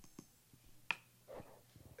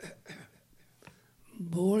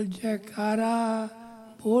बोल जयकारा,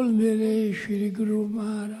 बोल मेरे श्री गुरु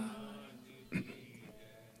महाराज।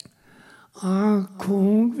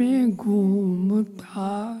 आँखों में घूमता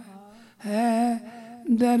है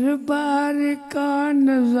दरबार का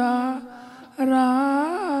नजारा,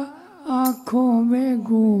 आँखों में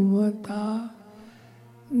घूमता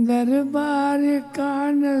दरबार का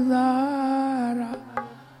नजारा,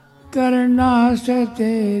 करना से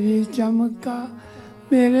तेरी चमका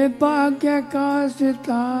मेरे भाग्य का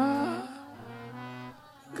सितारा,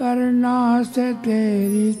 करना से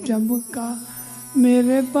तेरी चमका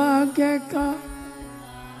मेरे भाग्य का,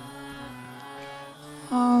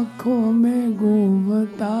 आँखों में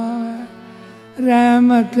घूमता है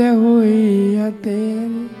रहमत हुई है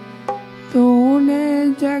तेरी, तूने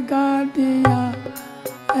जगा दिया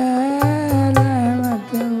है,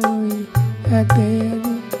 रहमत हुई है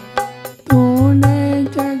तेरी, तूने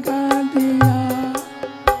जगा दिया।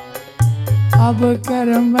 अब कर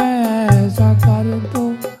मैं ऐसा कर दो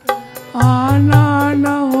आना न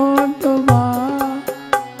हो दोबारा,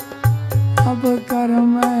 अब कर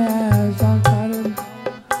मैं ऐसा कर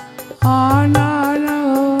दो आना न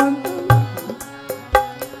हो दोबारा,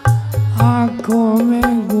 आँखों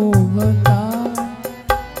में घूमता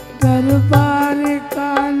दरबार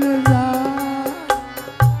का नजारा,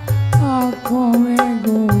 आँखों में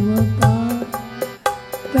घूमता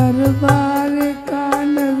दरबार का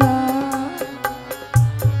नजारा,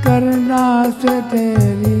 करना से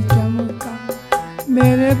तेरी चमका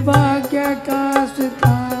मेरे भाग्य का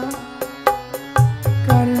सितारा,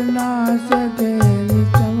 करना से तेरी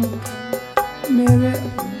चमका मेरे,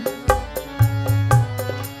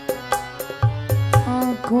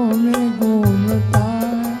 आँखों में घूमता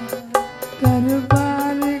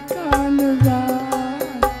दरबार का नजारा,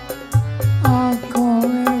 आँखों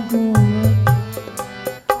में घूमता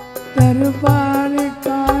दरबार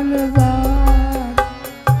का नजारा,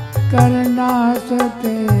 करना से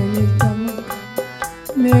तेरी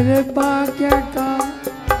चमक मेरे भाग्य का,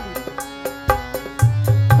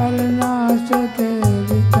 करना से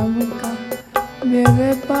तेरी चमक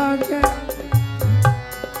मेरे भाग्य,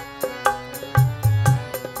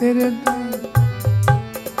 तेरे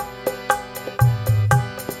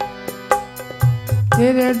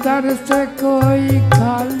तेरे दर से कोई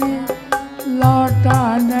खाली लौटा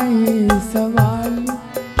नहीं सवाली,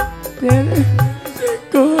 तेरे से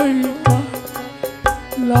कोई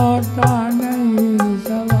लौटा नहीं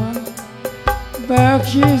सवाल,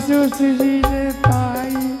 बख्शिश उसी ने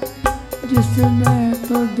पाई जिसने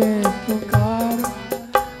तुझे पुकारा,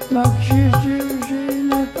 बख्शिश उसी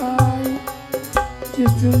ने पाई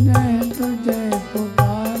जिसने तुझे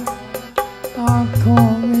पुकारा, आँखों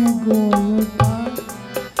में घूमता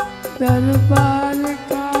दरबार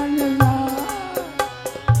का नजारा,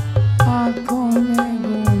 आँखों में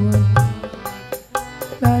घूमता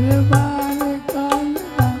दरबार का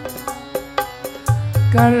नजारा,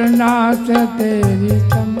 करना से तेरी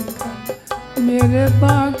चमका मेरे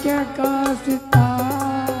भाग्य का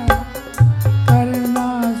सितारा, करना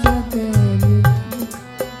से तेरी चमका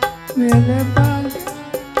मेरे भाग्य,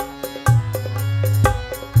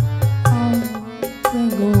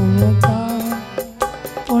 घूमता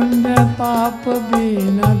पुण्य पाप भी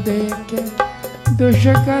न देखे,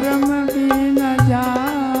 दुष्कर्म भी न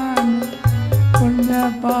जाने, पुण्य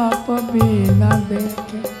पाप भी न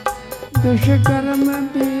देखे, दुष्कर्म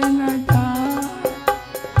भी न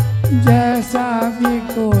जाने, जैसा भी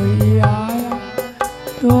कोई आया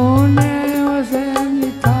तूने उसे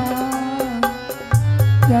निखारा,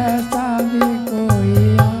 जैसा भी कोई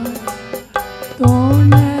आया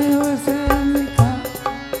तूने उसे निखारा,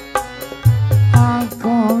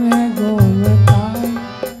 आँखों में घूमता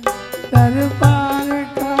दरबार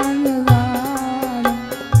का नजारा,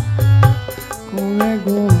 आँखों में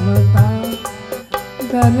घूमता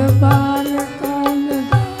दरबार का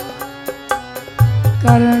नजारा,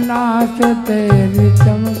 करना से तेरी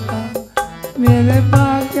चमका मेरे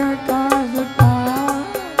भाग्य का सितारा,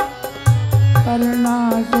 करना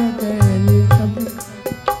से तेरी चमका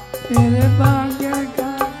मेरे भाग्य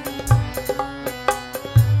का,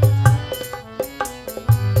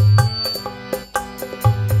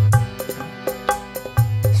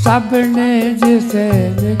 सबने जिसे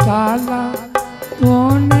निकाला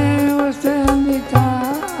तूने उसे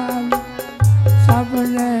निकाला,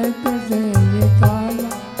 सबने जिसे निकाला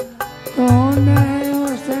तूने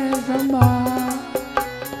उसे संभाला,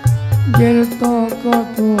 गिरतों को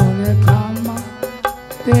तूने थामा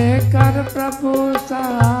देकर प्रभु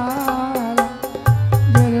सहारा,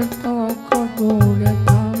 गिरतों को तूने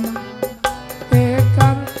थामा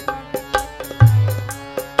देकर,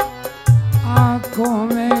 आँखों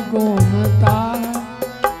में घूमता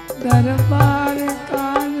दरबार का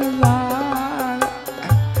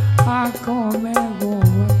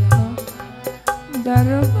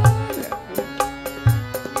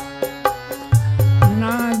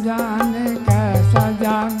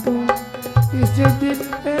इस दिल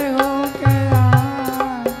पे हो गया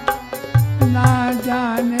ना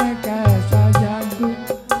जाने कैसा जादू,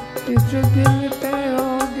 इस दिल पे हो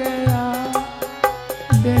गया।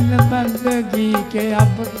 दिन बंदगी के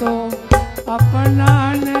अब तो अपना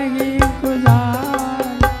नहीं गुजार,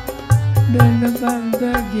 दिन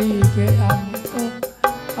बंदगी के अब तो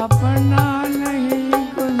अपना नहीं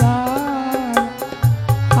गुजार।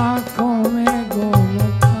 आँखों में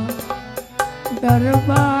घूमता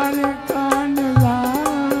दरबार का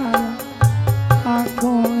नज़ारा,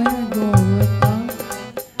 आँखों में घूमता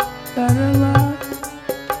दरबार।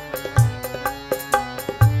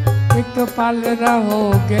 एक पल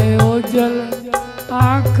रहोगे ओझल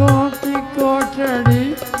आँखों की कोठड़ी,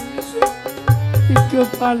 एक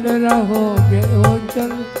पल रहोगे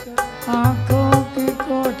ओझल आँखों की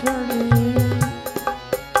कोठड़ी,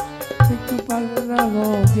 एक पल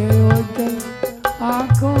रहोगे ओझल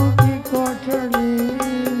आँखों की कोठड़ी,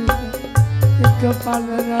 एक पल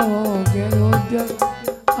रहोगे ओझल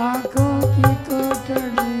आँखों की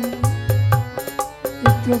कोठड़ी,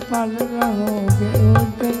 एक पल रहोगे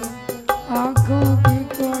ओझल आँखों की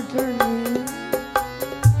कोठड़ी।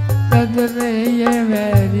 सज रही है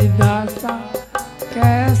मेरी दासा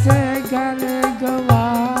कैसे घर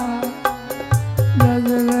गवार, सज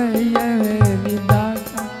रही है मेरी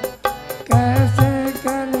दासा कैसे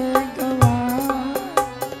करे गवार।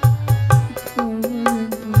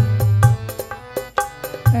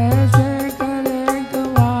 ऐसे करे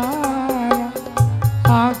गवार,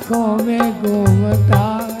 आँखों में घूमता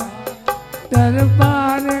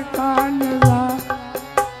दरबार का नज़ारा,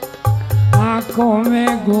 आँखों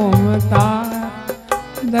में घूमता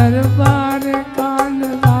दरबार का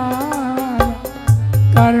नज़ारा।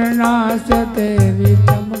 करना से तेरी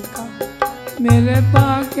चमका मेरे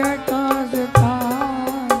भाग्य का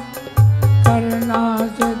सितारा, करना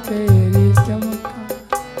से तेरी चमका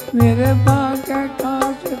मेरे भाग्य का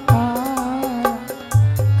सितारा,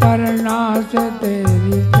 करना से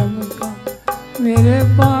तेरी चमका मेरे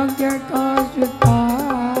भाग्य का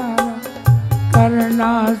सितारा,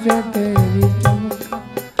 करना से तेरी चमका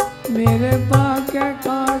मेरे भाग्य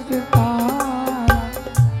का सितारा,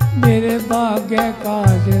 मेरे भाग्य का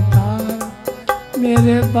सितारा,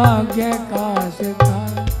 मेरे भाग्य का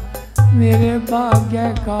सितारा, मेरे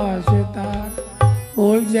भाग्य का सितारा।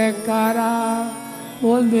 बोल जयकारा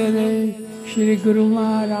बोल मेरे श्री गुरु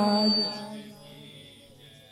महाराज।